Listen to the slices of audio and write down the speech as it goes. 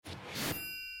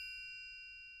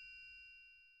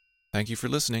Thank you for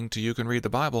listening to You Can Read the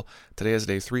Bible. Today is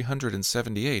day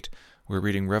 378. We're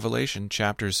reading Revelation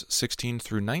chapters 16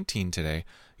 through 19 today.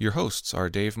 Your hosts are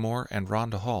Dave Moore and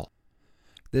Rhonda Hall.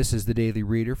 This is the Daily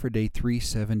Reader for day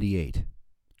 378.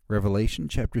 Revelation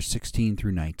chapters 16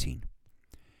 through 19.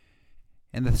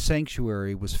 And the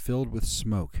sanctuary was filled with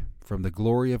smoke from the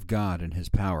glory of God and his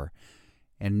power,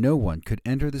 and no one could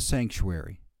enter the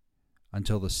sanctuary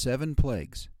until the 7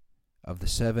 plagues of the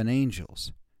 7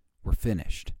 angels were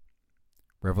finished.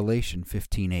 Revelation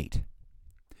 15:8.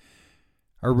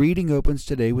 Our reading opens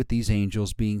today with these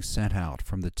angels being sent out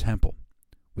from the temple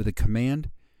with a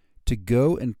command to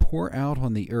go and pour out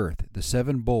on the earth the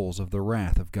 7 bowls of the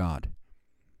wrath of God.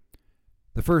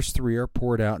 The first 3 are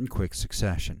poured out in quick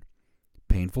succession: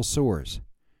 painful sores,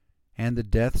 and the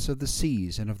deaths of the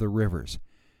seas and of the rivers.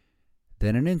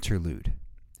 Then an interlude,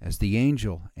 as the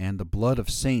angel and the blood of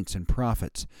saints and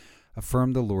prophets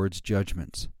affirm the Lord's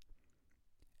judgments.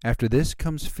 After this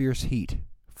comes fierce heat,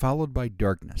 followed by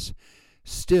darkness.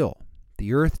 Still,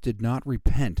 the earth did not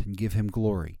repent and give him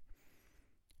glory.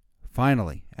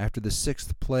 Finally, after the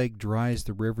 6th plague dries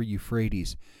the river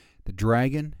Euphrates, the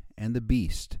dragon and the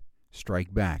beast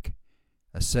strike back,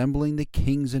 assembling the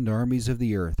kings and armies of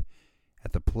the earth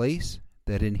at the place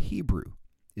that in Hebrew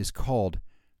is called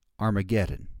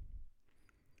Armageddon.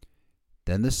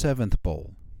 Then the 7th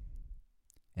bowl,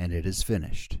 and it is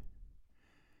finished.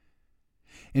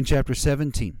 In chapter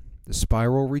 17, the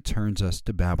spiral returns us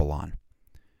to Babylon.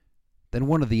 Then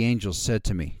one of the angels said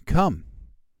to me, "Come,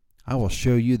 I will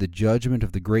show you the judgment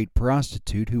of the great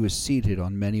prostitute who is seated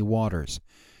on many waters."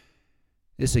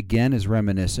 This again is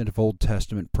reminiscent of Old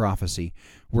Testament prophecy,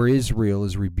 where Israel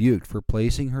is rebuked for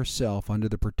placing herself under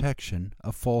the protection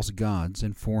of false gods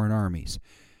and foreign armies.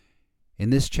 In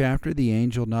this chapter, the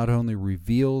angel not only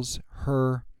reveals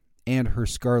her and her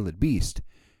scarlet beast,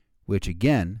 which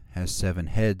again has 7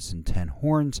 heads and 10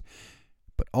 horns,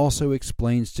 but also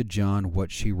explains to John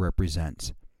what she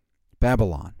represents: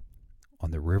 Babylon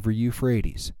on the river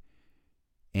Euphrates,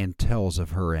 and tells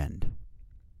of her end.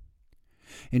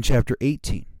 In chapter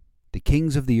 18, the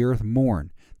kings of the earth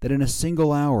mourn that in a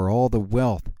single hour all the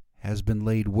wealth has been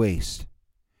laid waste.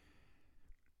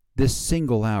 This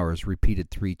single hour is repeated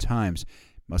 3 times,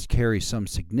 must carry some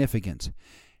significance,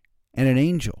 and an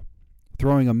angel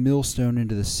throwing a millstone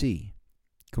into the sea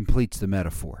completes the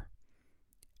metaphor.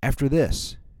 After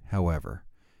this, however,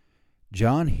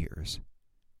 John hears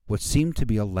what seemed to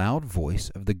be a loud voice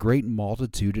of the great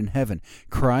multitude in heaven,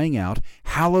 crying out,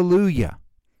 "Hallelujah!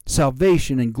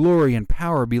 Salvation and glory and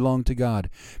power belong to God,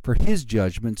 for his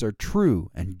judgments are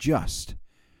true and just."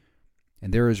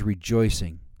 And there is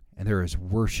rejoicing, and there is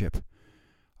worship,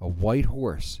 a white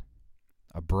horse,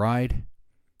 a bride,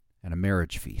 and a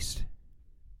marriage feast.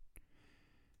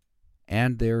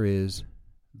 And there is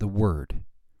the Word,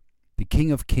 the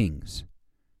King of Kings,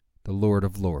 the Lord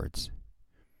of Lords.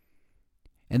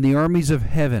 And the armies of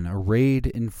heaven, arrayed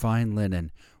in fine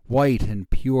linen, white and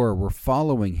pure, were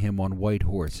following him on white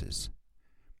horses.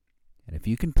 And if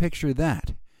you can picture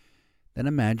that, then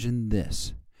imagine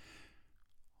this.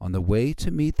 On the way to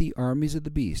meet the armies of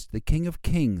the beast, the King of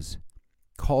Kings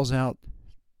calls out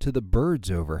to the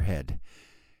birds overhead,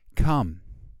 "Come,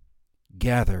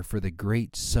 gather for the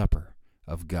great supper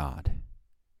of God."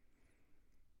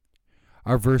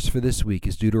 Our verse for this week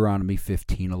is Deuteronomy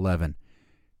 15:11.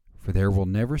 "For there will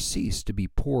never cease to be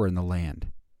poor in the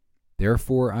land.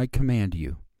 Therefore I command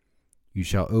you, you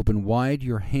shall open wide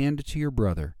your hand to your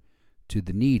brother, to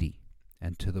the needy,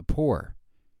 and to the poor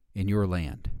in your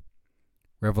land."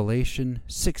 Revelation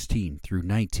 16 through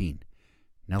 19.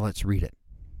 Now let's read it.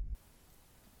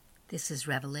 This is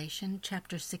Revelation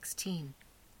chapter 16.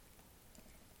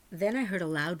 Then I heard a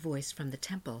loud voice from the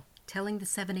temple, telling the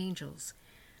 7 angels,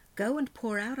 "Go and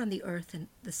pour out on the earth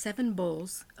the 7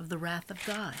 bowls of the wrath of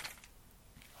God."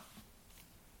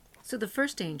 So the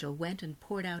first angel went and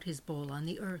poured out his bowl on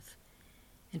the earth,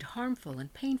 and harmful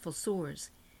and painful sores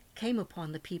came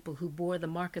upon the people who bore the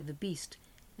mark of the beast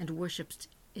and worshipped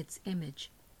its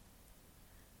image.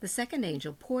 The second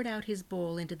angel poured out his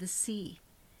bowl into the sea,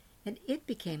 and it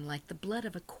became like the blood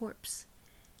of a corpse,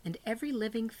 and every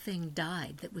living thing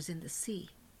died that was in the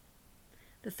sea.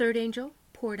 The third angel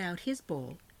poured out his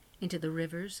bowl into the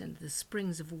rivers and the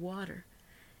springs of water,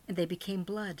 and they became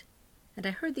blood. And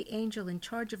I heard the angel in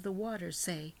charge of the waters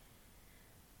say,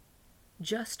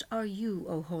 "Just are you,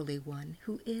 O Holy One,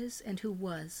 who is and who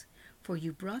was, for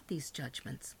you brought these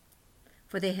judgments.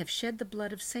 For they have shed the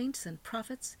blood of saints and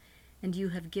prophets, and you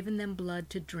have given them blood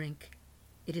to drink.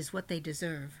 It is what they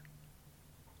deserve."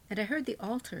 And I heard the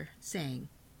altar saying,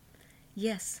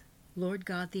 "Yes, Lord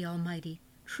God the Almighty,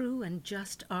 true and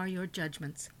just are your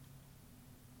judgments."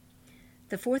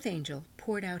 The fourth angel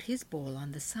poured out his bowl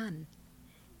on the sun,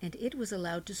 and it was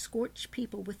allowed to scorch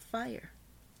people with fire.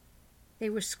 They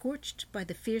were scorched by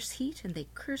the fierce heat, and they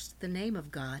cursed the name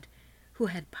of God, who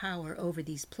had power over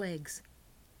these plagues.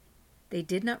 They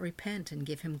did not repent and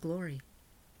give him glory.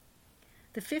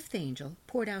 The fifth angel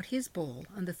poured out his bowl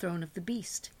on the throne of the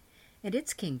beast, and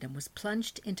its kingdom was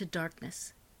plunged into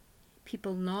darkness.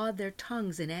 People gnawed their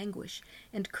tongues in anguish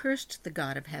and cursed the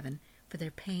God of heaven for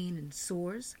their pain and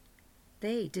sores.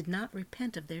 They did not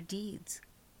repent of their deeds.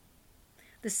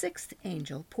 The sixth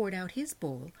angel poured out his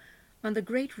bowl on the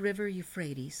great river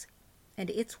Euphrates, and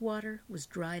its water was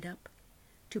dried up,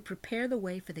 to prepare the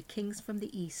way for the kings from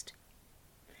the east.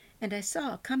 And I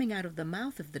saw coming out of the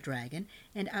mouth of the dragon,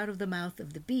 and out of the mouth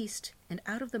of the beast, and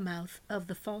out of the mouth of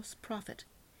the false prophet,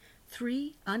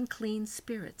 3 unclean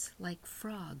spirits like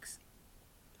frogs.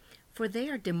 For they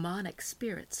are demonic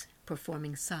spirits,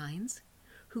 performing signs,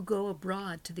 who go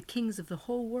abroad to the kings of the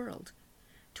whole world,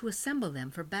 to assemble them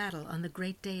for battle on the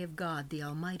great day of God the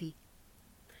Almighty.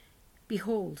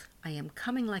 Behold, I am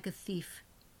coming like a thief.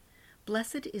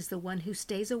 Blessed is the one who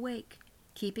stays awake,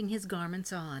 keeping his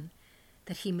garments on,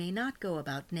 that he may not go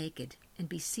about naked and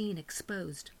be seen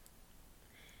exposed.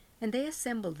 And they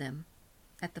assembled them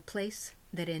at the place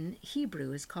that in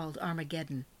Hebrew is called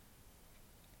Armageddon.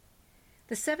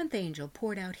 The seventh angel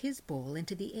poured out his bowl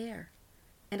into the air,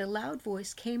 and a loud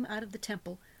voice came out of the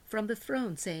temple from the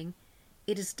throne, saying,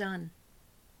 "It is done."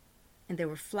 And there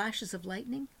were flashes of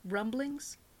lightning,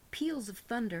 rumblings, peals of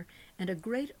thunder, and a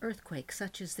great earthquake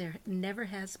such as there never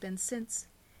has been since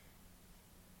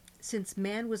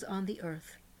man was on the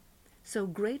earth. So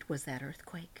great was that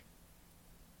earthquake.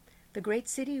 The great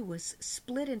city was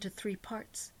split into 3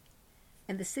 parts,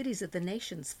 and the cities of the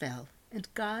nations fell,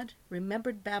 and God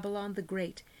remembered Babylon the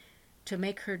Great, to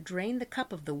make her drain the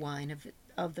cup of the wine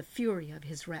of the fury of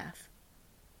his wrath.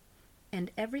 And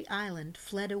every island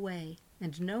fled away,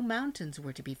 and no mountains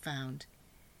were to be found.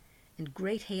 And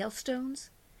great hailstones,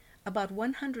 about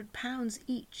 100 pounds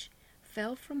each,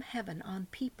 fell from heaven on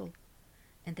people,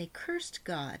 and they cursed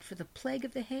God for the plague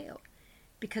of the hail,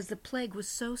 because the plague was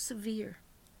so severe.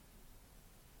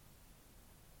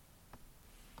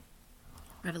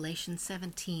 Revelation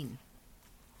 17.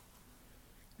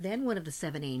 Then one of the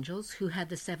 7 angels, who had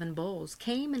the 7 bowls,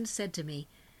 came and said to me,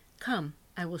 "Come,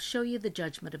 I will show you the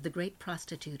judgment of the great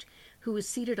prostitute, who is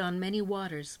seated on many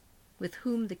waters, with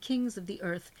whom the kings of the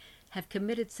earth have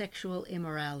committed sexual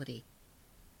immorality.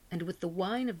 And with the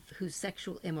wine of whose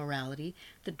sexual immorality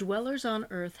the dwellers on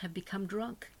earth have become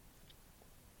drunk."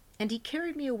 And he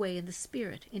carried me away in the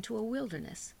spirit into a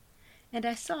wilderness, and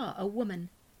I saw a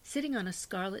woman sitting on a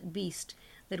scarlet beast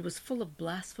that was full of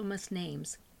blasphemous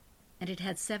names, and it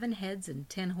had 7 heads and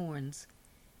 10 horns.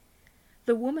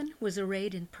 The woman was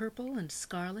arrayed in purple and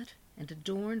scarlet, and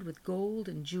adorned with gold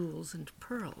and jewels and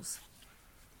pearls,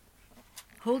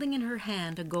 holding in her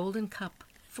hand a golden cup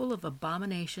full of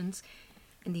abominations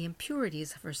and the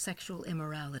impurities of her sexual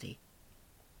immorality.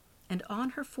 And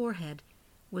on her forehead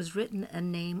was written a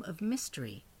name of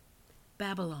mystery,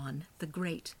 Babylon the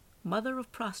Great, mother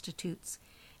of prostitutes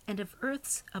and of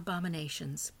earth's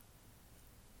abominations.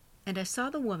 And I saw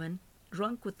the woman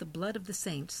drunk with the blood of the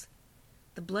saints,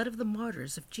 the blood of the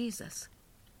martyrs of Jesus.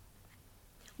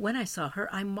 When I saw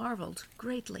her, I marveled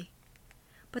greatly.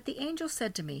 But the angel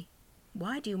said to me,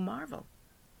 "Why do you marvel?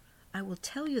 I will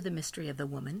tell you the mystery of the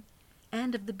woman,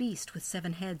 and of the beast with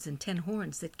 7 heads and 10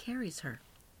 horns that carries her.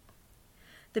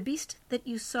 The beast that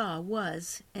you saw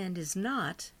was, and is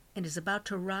not, and is about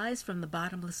to rise from the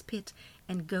bottomless pit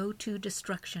and go to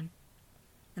destruction.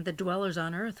 And the dwellers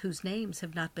on earth, whose names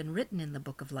have not been written in the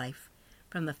book of life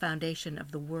from the foundation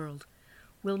of the world,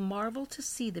 will marvel to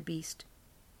see the beast,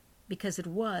 because it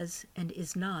was, and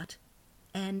is not,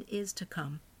 and is to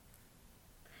come.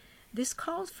 This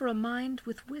calls for a mind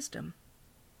with wisdom.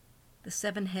 The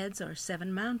 7 heads are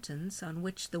 7 mountains on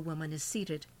which the woman is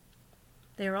seated.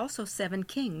 They are also 7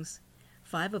 kings,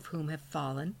 5 of whom have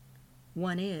fallen.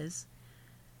 1 is,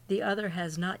 the other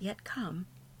has not yet come,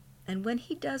 and when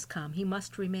he does come, he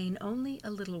must remain only a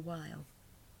little while.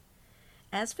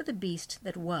 As for the beast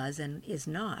that was and is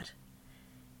not,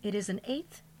 it is an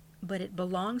 8th, but it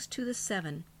belongs to the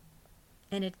 7,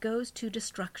 and it goes to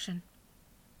destruction.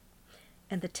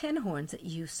 And the 10 horns that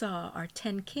you saw are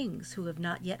 10 kings who have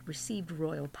not yet received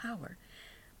royal power,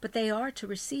 but they are to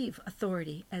receive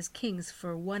authority as kings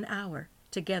for 1 hour,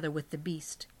 together with the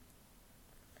beast.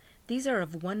 These are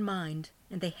of one mind,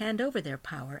 and they hand over their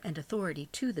power and authority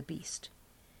to the beast.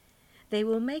 They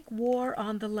will make war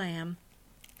on the Lamb,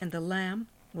 and the Lamb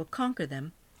will conquer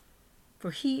them,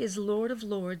 for he is Lord of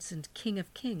lords and King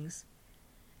of kings,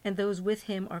 and those with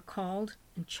him are called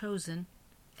and chosen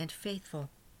and faithful.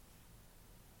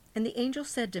 And the angel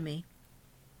said to me,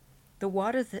 The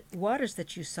waters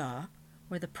that you saw,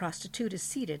 where the prostitute is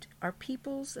seated, are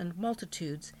peoples and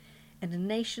multitudes, and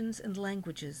nations and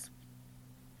languages.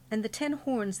 And the 10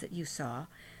 horns that you saw,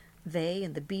 they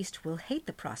and the beast will hate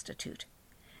the prostitute.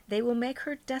 They will make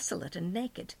her desolate and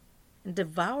naked, and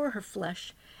devour her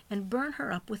flesh, and burn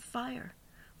her up with fire.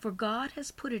 For God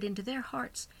has put it into their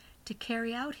hearts to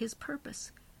carry out his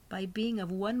purpose by being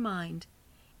of one mind,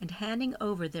 and handing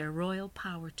over their royal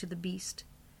power to the beast,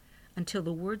 until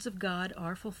the words of God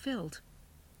are fulfilled.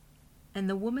 And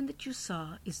the woman that you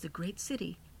saw is the great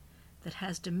city that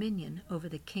has dominion over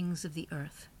the kings of the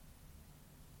earth.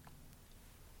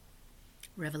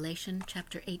 Revelation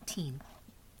chapter 18.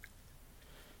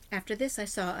 After this I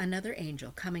saw another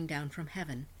angel coming down from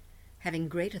heaven, having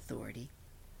great authority,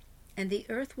 and the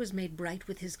earth was made bright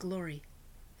with his glory.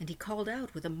 And he called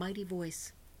out with a mighty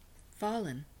voice,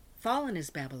 Fallen, fallen is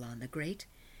Babylon the Great.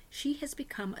 She has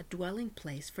become a dwelling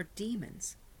place for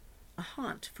demons, a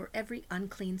haunt for every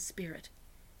unclean spirit,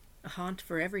 a haunt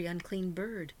for every unclean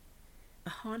bird, a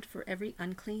haunt for every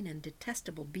unclean and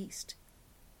detestable beast.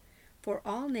 For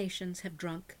all nations have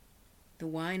drunk the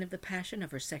wine of the passion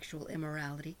of her sexual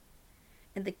immorality,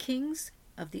 and the kings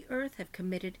of the earth have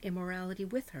committed immorality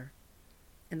with her,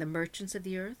 and the merchants of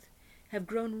the earth have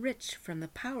grown rich from the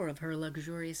power of her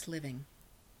luxurious living.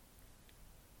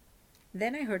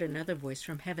 Then I heard another voice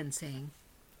from heaven saying,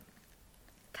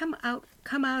 Come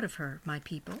out of her, my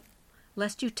people,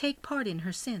 lest you take part in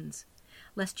her sins,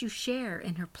 lest you share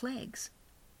in her plagues.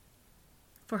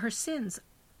 For her sins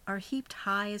are heaped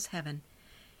high as heaven,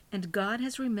 and God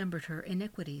has remembered her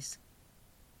iniquities.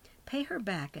 Pay her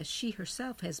back as she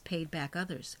herself has paid back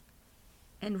others,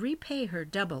 and repay her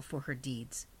double for her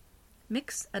deeds.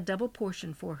 Mix a double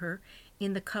portion for her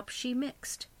in the cup she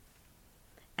mixed,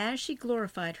 as she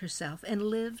glorified herself and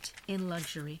lived in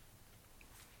luxury.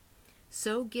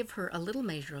 So give her a little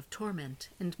measure of torment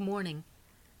and mourning,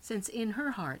 since in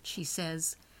her heart she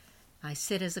says, I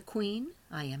sit as a queen,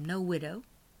 I am no widow,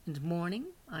 and mourning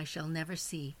I shall never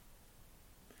see.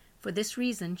 For this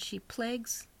reason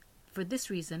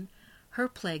her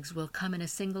plagues will come in a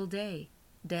single day,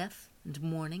 death and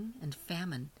mourning and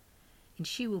famine, and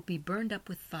she will be burned up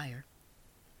with fire.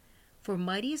 For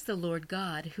mighty is the Lord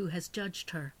God who has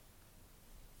judged her.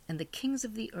 And the kings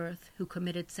of the earth who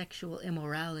committed sexual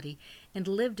immorality and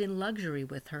lived in luxury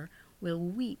with her will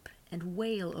weep and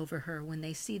wail over her when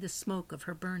they see the smoke of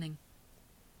her burning.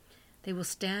 They will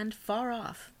stand far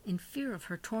off in fear of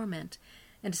her torment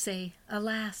and say,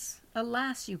 Alas,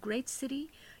 alas, you great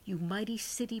city, you mighty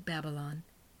city Babylon,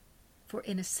 for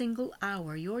in a single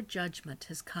hour your judgment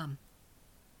has come.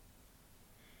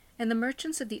 And the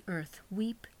merchants of the earth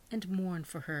weep and mourn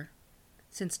for her,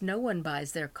 since no one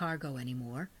buys their cargo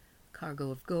anymore, cargo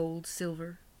of gold,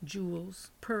 silver,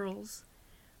 jewels, pearls,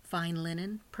 fine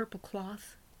linen, purple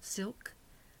cloth, silk,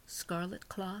 scarlet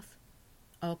cloth,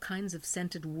 all kinds of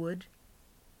scented wood,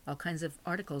 all kinds of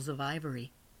articles of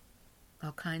ivory,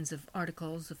 all kinds of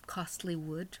articles of costly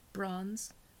wood,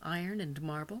 bronze, iron, and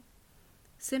marble,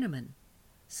 cinnamon,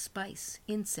 spice,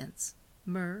 incense,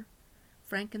 myrrh,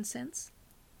 frankincense,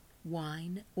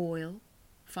 wine, oil,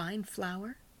 fine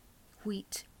flour,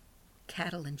 wheat,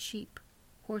 cattle and sheep,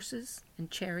 horses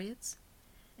and chariots,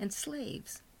 and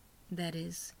slaves, that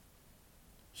is,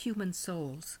 human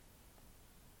souls.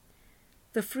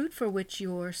 The fruit for which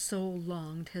your soul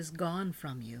longed has gone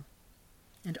from you,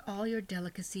 and all your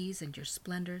delicacies and your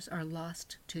splendors are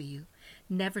lost to you,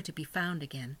 never to be found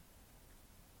again.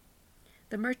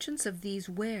 The merchants of these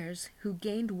wares who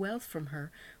gained wealth from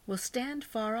her will stand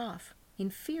far off, in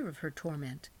fear of her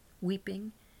torment,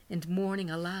 weeping and mourning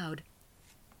aloud.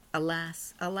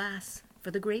 Alas, alas,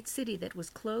 for the great city that was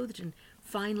clothed in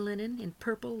fine linen, in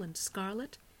purple and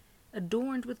scarlet,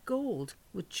 adorned with gold,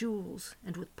 with jewels,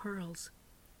 and with pearls.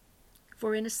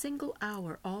 For in a single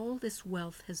hour all this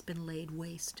wealth has been laid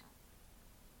waste.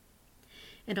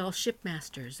 And all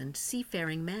shipmasters and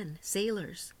seafaring men,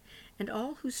 sailors, and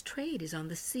all whose trade is on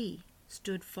the sea,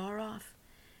 stood far off,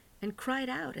 and cried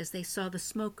out as they saw the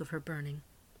smoke of her burning,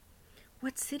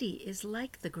 What city is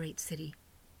like the great city?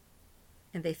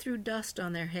 And they threw dust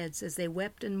on their heads as they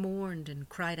wept and mourned and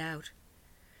cried out,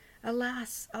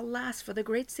 Alas, alas, for the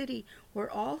great city, where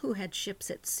all who had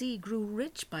ships at sea grew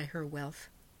rich by her wealth.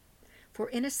 For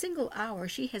in a single hour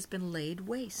she has been laid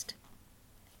waste.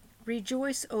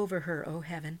 Rejoice over her, O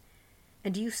heaven,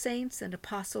 and you saints and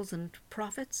apostles and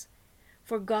prophets,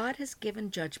 for God has given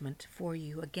judgment for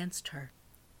you against her.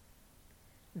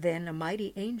 Then a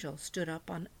mighty angel stood up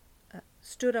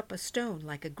a stone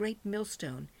like a great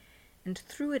millstone, and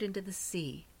threw it into the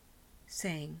sea,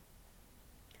 saying,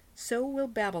 so will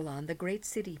Babylon, the great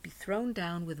city, be thrown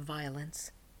down with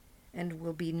violence, and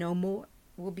will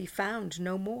be found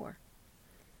no more.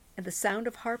 And the sound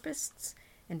of harpists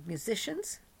and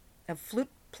musicians, of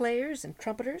flute players and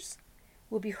trumpeters,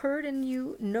 will be heard in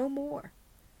you no more.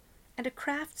 And a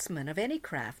craftsman of any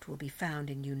craft will be found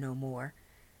in you no more.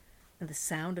 And the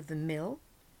sound of the mill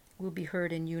will be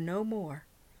heard in you no more.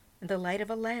 And the light of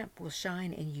a lamp will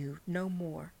shine in you no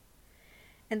more.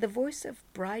 And the voice of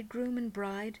bridegroom and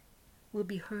bride will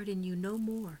be heard in you no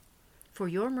more. For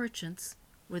your merchants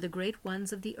were the great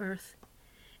ones of the earth,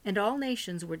 and all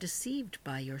nations were deceived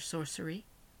by your sorcery.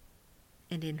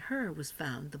 And in her was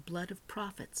found the blood of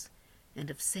prophets and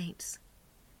of saints,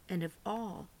 and of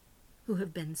all who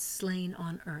have been slain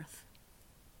on earth.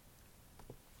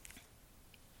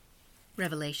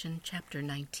 Revelation chapter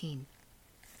 19.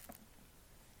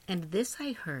 And this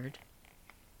I heard,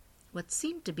 what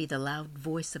seemed to be the loud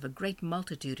voice of a great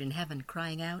multitude in heaven,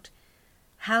 crying out,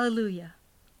 Hallelujah!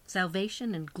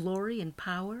 Salvation and glory and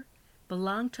power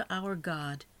belong to our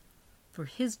God, for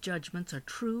his judgments are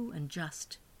true and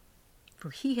just. For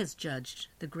he has judged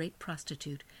the great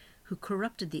prostitute who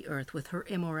corrupted the earth with her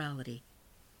immorality,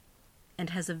 and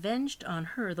has avenged on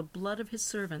her the blood of his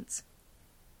servants.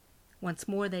 Once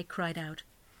more they cried out,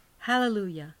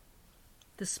 Hallelujah!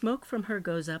 The smoke from her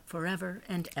goes up forever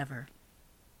and ever.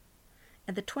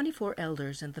 And the 24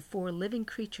 elders and the 4 living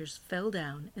creatures fell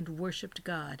down and worshipped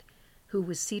God, who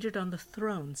was seated on the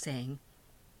throne, saying,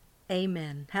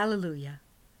 Amen, Hallelujah.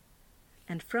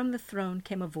 And from the throne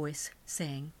came a voice,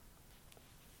 saying,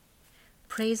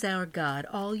 Praise our God,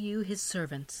 all you his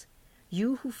servants,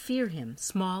 you who fear him,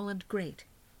 small and great.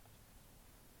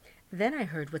 Then I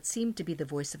heard what seemed to be the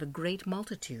voice of a great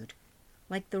multitude,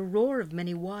 like the roar of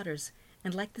many waters,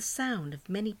 and like the sound of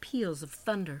many peals of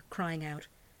thunder, crying out,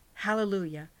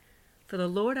 Hallelujah! For the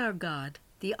Lord our God,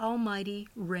 the Almighty,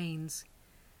 reigns.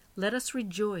 Let us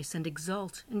rejoice and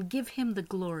exult, and give him the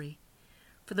glory.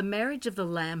 For the marriage of the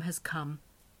Lamb has come,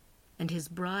 and his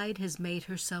bride has made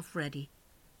herself ready.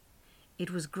 It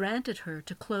was granted her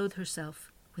to clothe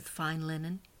herself with fine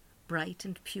linen, bright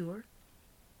and pure.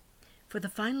 For the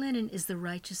fine linen is the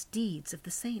righteous deeds of the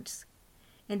saints.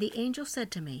 And the angel said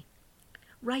to me,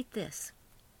 Write this,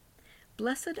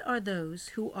 Blessed are those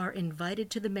who are invited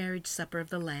to the marriage supper of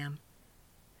the Lamb.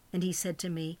 And he said to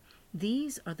me,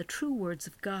 These are the true words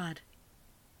of God.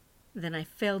 Then I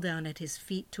fell down at his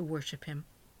feet to worship him.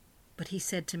 But he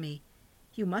said to me,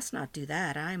 You must not do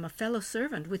that. I am a fellow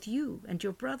servant with you and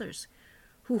your brothers,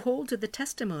 who hold to the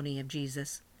testimony of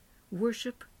Jesus.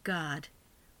 Worship God,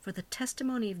 for the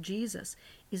testimony of Jesus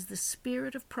is the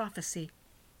spirit of prophecy.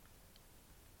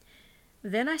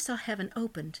 Then I saw heaven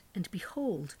opened, and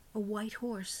behold, a white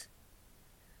horse.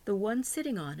 The one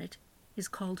sitting on it is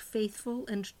called Faithful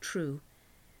and True,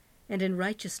 and in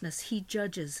righteousness he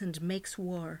judges and makes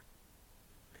war.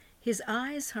 His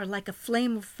eyes are like a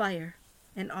flame of fire,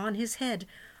 and on his head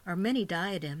are many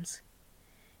diadems,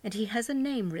 and he has a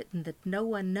name written that no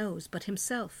one knows but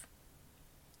himself.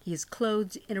 He is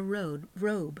clothed in a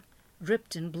robe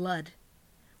dripped in blood,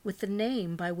 with the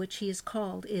name by which he is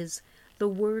called is the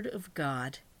Word of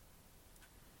God.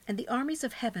 And the armies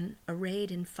of heaven, arrayed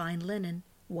in fine linen,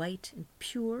 white and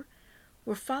pure,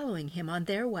 were following him on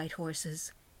their white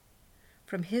horses.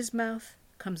 From his mouth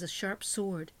comes a sharp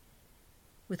sword,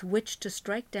 with which to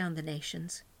strike down the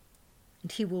nations,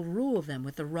 and he will rule them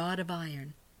with a rod of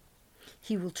iron.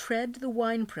 He will tread the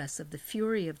winepress of the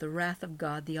fury of the wrath of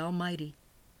God the Almighty.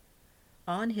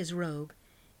 On his robe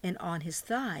and on his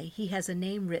thigh he has a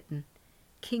name written,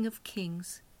 King of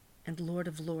Kings and Lord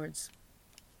of Lords.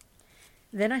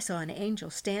 Then I saw an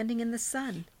angel standing in the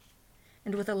sun,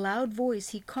 and with a loud voice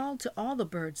he called to all the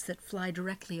birds that fly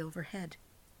directly overhead,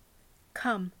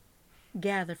 Come,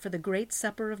 gather for the great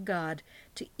supper of God,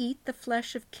 to eat the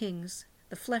flesh of kings,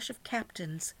 the flesh of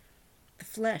captains, the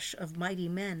flesh of mighty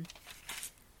men,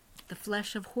 the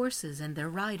flesh of horses and their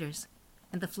riders,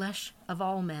 and the flesh of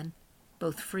all men,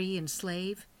 both free and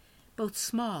slave, both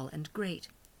small and great.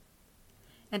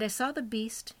 And I saw the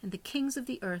beast and the kings of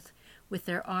the earth with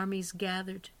their armies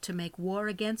gathered to make war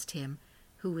against him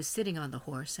who was sitting on the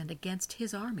horse and against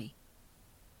his army.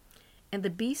 And the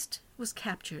beast was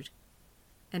captured,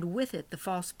 and with it the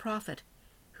false prophet,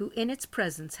 who in its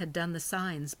presence had done the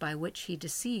signs by which he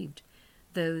deceived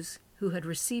those who had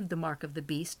received the mark of the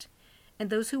beast and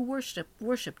those who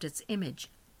worshipped its image.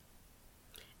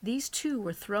 These two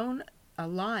were thrown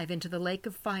alive into the lake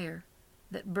of fire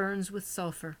that burns with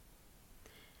sulfur,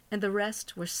 and the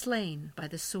rest were slain by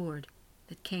the sword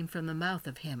that came from the mouth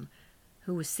of him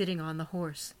who was sitting on the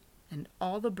horse, and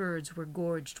all the birds were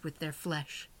gorged with their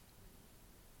flesh.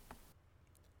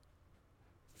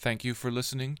 Thank you for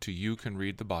listening to You Can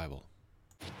Read the Bible.